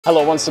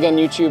Hello once again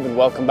YouTube and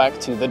welcome back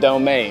to The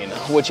Domain.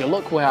 Would you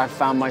look where I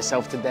found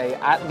myself today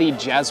at the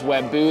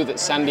Jazwares booth at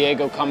San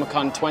Diego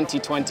Comic-Con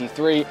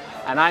 2023,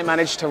 and I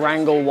managed to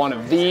wrangle one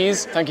of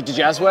these. Thank you to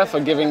Jazwares for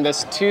giving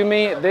this to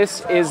me.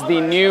 This is the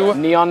new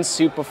Neon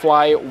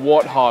Superfly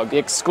Warthog, the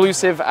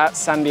exclusive at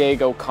San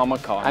Diego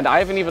Comic-Con. And I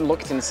haven't even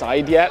looked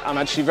inside yet. I'm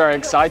actually very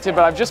excited,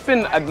 but I've just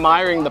been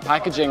admiring the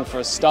packaging for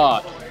a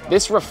start.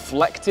 This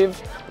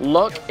reflective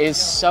look is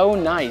so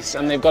nice,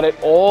 and they've got it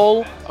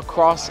all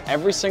across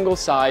every single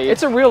side.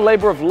 It's a real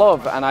labor of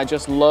love, and I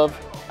just love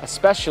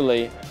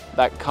especially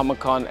that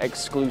Comic-Con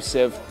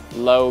exclusive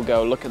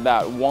logo. Look at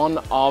that, 1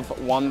 of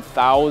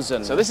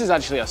 1,000. So this is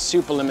actually a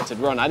super limited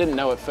run. I didn't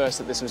know at first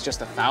that this was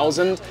just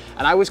 1,000,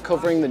 and I was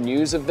covering the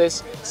news of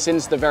this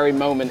since the very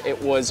moment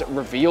it was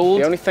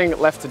revealed. The only thing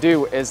left to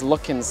do is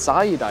look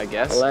inside, I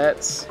guess.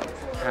 Let's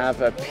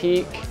have a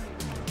peek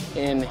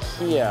in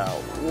here.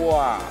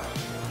 Wow,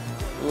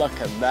 look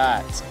at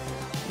that.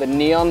 The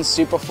Neon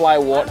Superfly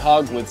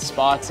Warthog with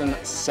Spartan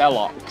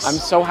Collection. I'm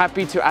so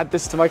happy to add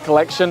this to my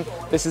collection.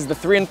 This is the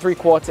 3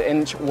 3/4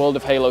 inch World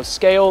of Halo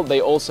scale.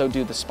 They also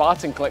do the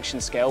Spartan Collection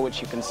scale,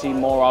 which you can see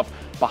more of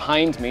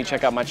behind me.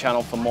 Check out my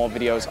channel for more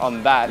videos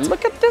on that.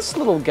 Look at this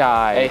little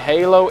guy. A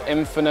Halo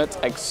Infinite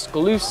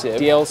exclusive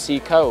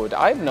DLC code.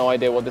 I have no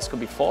idea what this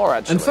could be for,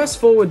 actually. And fast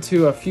forward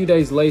to a few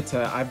days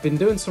later, I've been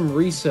doing some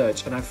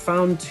research and I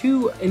found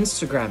 2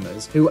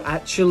 Instagrammers who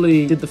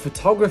actually did the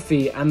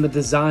photography and the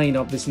design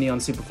of this Neon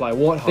Superfly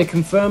Warthog. They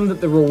confirmed that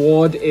the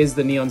reward is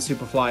the Neon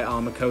Superfly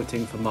armor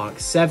coating for Mark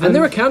 7. And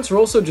their accounts are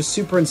also just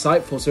super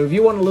insightful. So if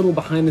you want a little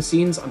behind the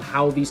scenes on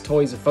how these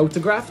toys are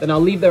photographed, then I'll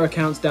leave their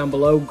accounts down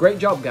below. Great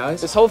job,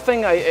 guys. This whole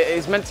thing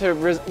is meant to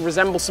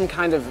resemble some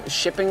kind of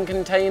shipping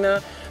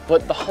container,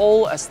 but the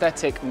whole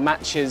aesthetic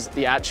matches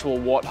the actual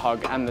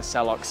Warthog and the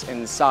Celox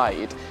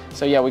inside.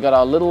 So yeah, we got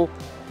our little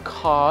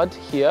card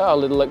here, our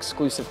little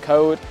exclusive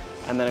code,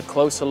 and then a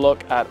closer look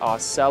at our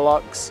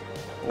Celox.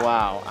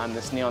 Wow, and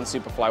this Neon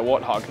Superfly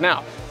Warthog.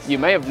 Now, you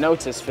may have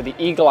noticed for the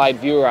eagle-eyed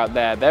viewer out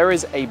there, there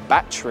is a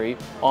battery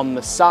on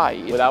the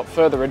side. Without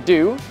further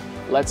ado,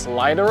 let's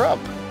light her up.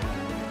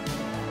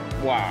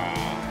 Wow.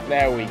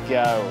 There we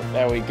go,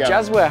 there we go.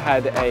 Jazwares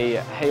had a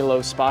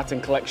Halo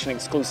Spartan Collection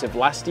exclusive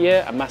last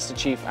year, a Master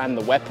Chief and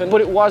the weapon, but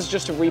it was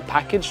just a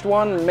repackaged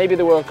one. Maybe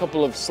there were a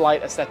couple of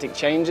slight aesthetic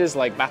changes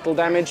like battle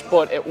damage,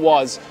 but it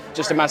was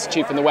just a Master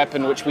Chief and the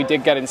weapon, which we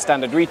did get in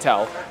standard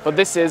retail. But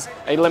this is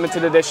a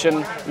limited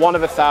edition, 1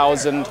 of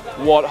 1,000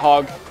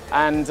 Warthog.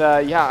 And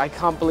yeah, I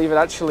can't believe it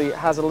actually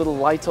has a little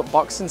light up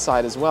box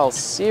inside as well.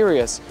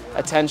 Serious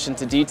attention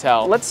to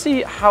detail. Let's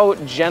see how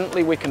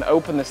gently we can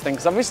open this thing,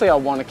 because obviously I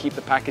want to keep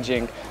the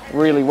packaging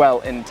really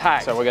well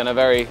intact. So we're going to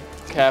very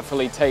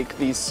carefully take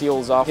these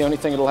seals off. The only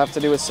thing it'll have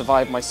to do is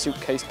survive my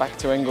suitcase back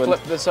to England.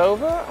 Flip this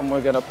over and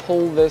we're going to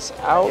pull this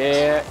out.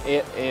 Here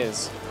it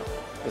is,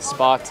 the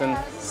Spartan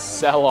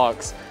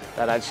Collection.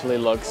 That actually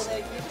looks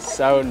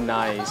so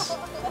nice.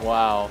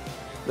 Wow.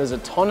 There's a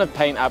ton of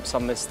paint apps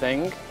on this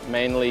thing,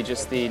 mainly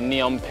just the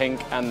neon pink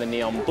and the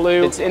neon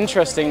blue. It's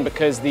interesting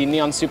because the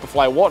Neon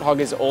Superfly Warthog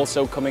is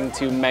also coming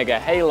to Mega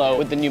Halo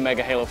with the new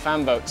Mega Halo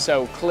fan vote.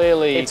 So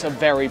clearly it's a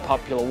very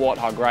popular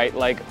Warthog, right?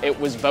 Like, it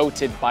was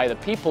voted by the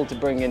people to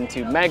bring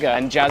into Mega,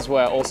 and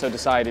Jazwares also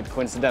decided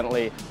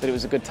coincidentally that it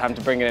was a good time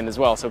to bring it in as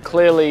well. So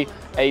clearly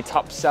a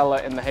top seller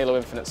in the Halo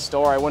Infinite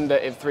store. I wonder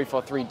if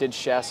 343 did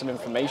share some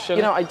information.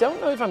 You know, I don't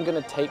know if I'm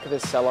gonna take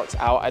this Celox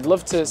out. I'd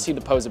love to see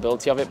the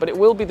posability of it, but it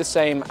will be the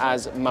same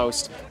as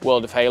most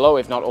World of Halo,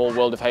 if not all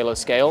World of Halo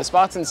scale. The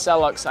Spartan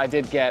Collection I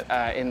did get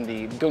in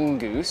the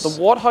Gungoose.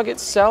 The Warthog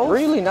itself,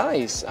 really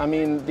nice. I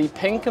mean, the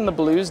pink and the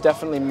blues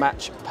definitely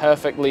match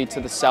perfectly to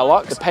the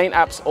Collection. The paint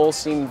apps all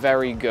seem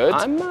very good.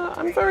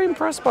 I'm very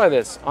impressed by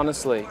this,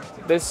 honestly.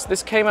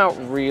 This came out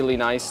really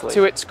nicely.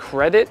 To its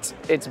credit,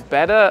 it's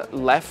better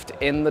left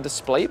in the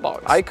display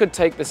box. I could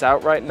take this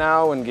out right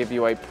now and give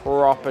you a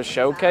proper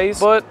showcase,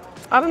 but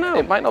I don't know,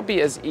 it might not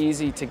be as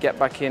easy to get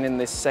back in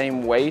this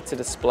same way to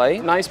display.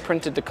 Nice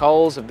printed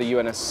decals of the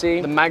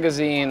UNSC. The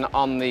magazine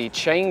on the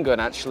chain gun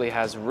actually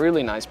has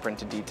really nice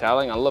printed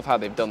detailing. I love how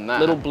they've done that.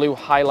 Little blue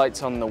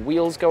highlights on the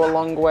wheels go a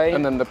long way.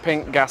 And then the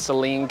pink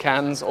gasoline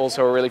cans,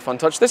 also a really fun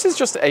touch. This is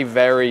just a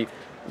very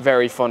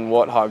fun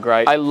Warthog,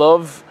 right? I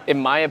love, in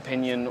my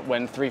opinion,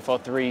 when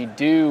 343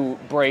 do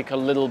break a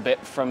little bit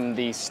from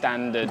the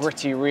standard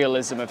gritty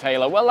realism of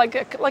Halo. Well, like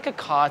a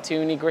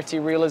cartoony gritty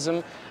realism.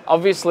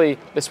 Obviously,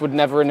 this would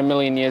never in a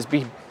million years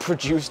be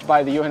produced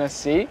by the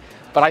UNSC,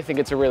 but I think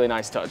it's a really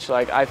nice touch.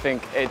 Like, I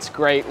think it's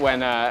great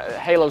when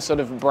Halo sort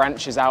of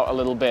branches out a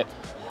little bit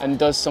and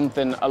does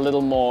something a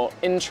little more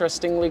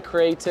interestingly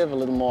creative, a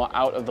little more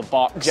out of the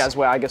box.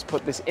 Jazwares, I guess,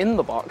 put this in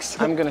the box.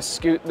 I'm gonna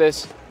scoot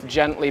this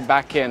gently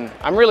back in.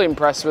 I'm really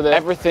impressed with it.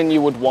 Everything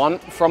you would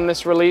want from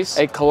this release.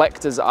 A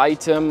collector's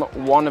item,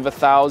 1 of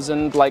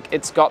 1,000. Like,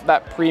 it's got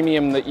that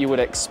premium that you would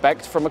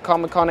expect from a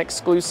Comic-Con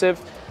exclusive.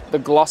 The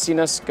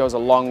glossiness goes a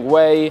long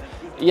way.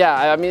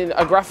 Yeah, I mean,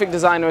 a graphic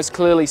designer has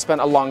clearly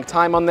spent a long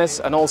time on this,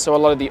 and also a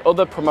lot of the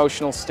other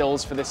promotional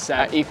stills for this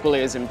set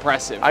equally as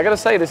impressive. I gotta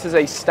say, this is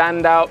a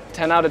standout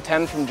 10 out of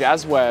 10 from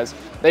Jazwares.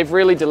 They've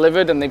really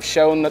delivered, and they've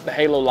shown that the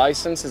Halo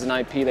license is an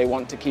IP they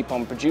want to keep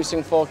on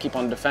producing for, keep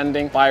on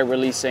defending by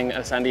releasing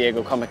a San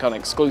Diego Comic-Con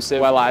exclusive,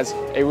 as well as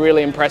a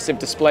really impressive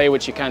display,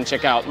 which you can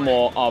check out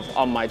more of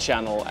on my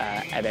channel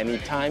at any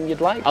time you'd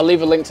like. I'll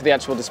leave a link to the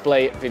actual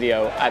display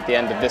video at the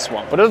end of this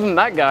one. But other than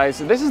that, guys,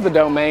 this is the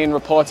Domain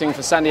reporting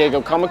for San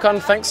Diego Comic-Con.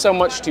 Thanks so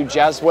much to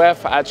Jazwares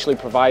for actually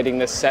providing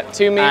this set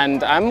to me.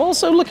 And I'm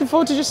also looking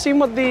forward to just seeing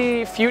what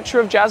the future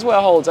of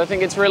Jazwares holds. I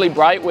think it's really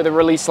bright with a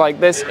release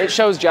like this. It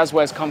shows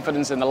Jazwares'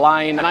 confidence in the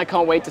line, and I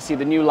can't wait to see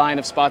the new line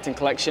of Spartan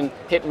Collection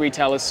hit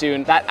retailers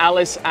soon. That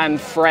Alice and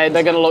Fred,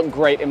 they're gonna look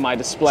great in my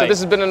display. So this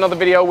has been another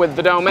video with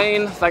The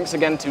Domain. Thanks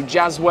again to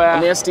Jazwares,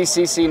 and the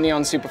SDCC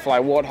Neon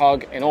Superfly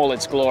Warthog in all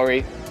its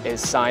glory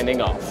is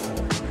signing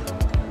off.